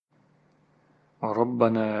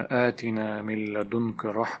ربنا آتنا من لدنك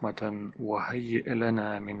رحمة وهيئ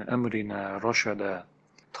لنا من أمرنا رشدا.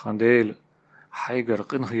 تخان ديل حيجر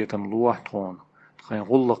قنخيتم لوح تخون تخين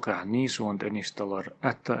غلقح нийсона تIенисдалар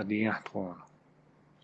атта دехьа تخون